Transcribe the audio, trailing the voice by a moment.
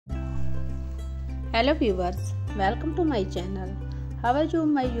Hello viewers, welcome to my channel. How are you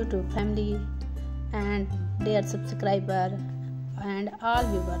my YouTube family and dear subscriber and all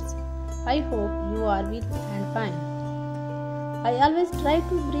viewers? I hope you are well and fine. I always try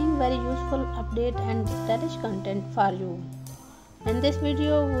to bring very useful update and stylish content for you. In this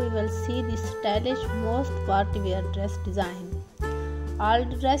video we will see the stylish most party wear dress design. All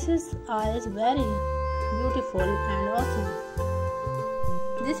dresses are very beautiful and awesome.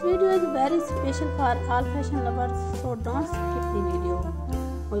 This video is very special for all fashion lovers, so don't skip the video.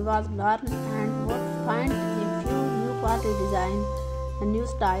 We will learn and would find a few new party design, a new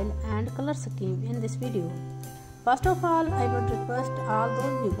style and color scheme in this video. First of all, I would request all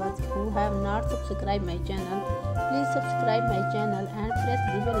those viewers who have not subscribed my channel, please subscribe my channel and press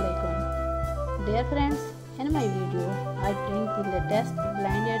the bell icon. Dear friends, in my video, I bring the latest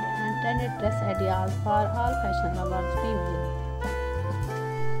blended and trended dress ideas for all fashion lovers female.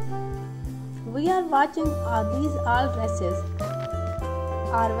 We are watching these all dresses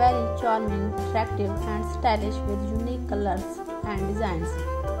are very charming, attractive and stylish with unique colors and designs.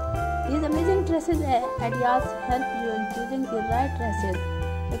 These amazing dresses ideas help you in choosing the right dresses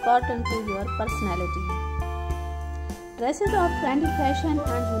according to your personality. Dresses of trendy fashion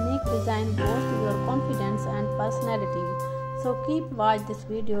and unique design boost your confidence and personality. So keep watch this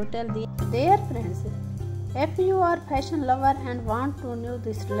video till the end. Dear friends, if you are a fashion lover and want to know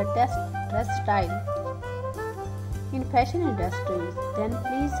this latest dress style in fashion industry, then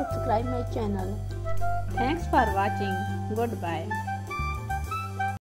please subscribe my channel. Thanks for watching. Goodbye.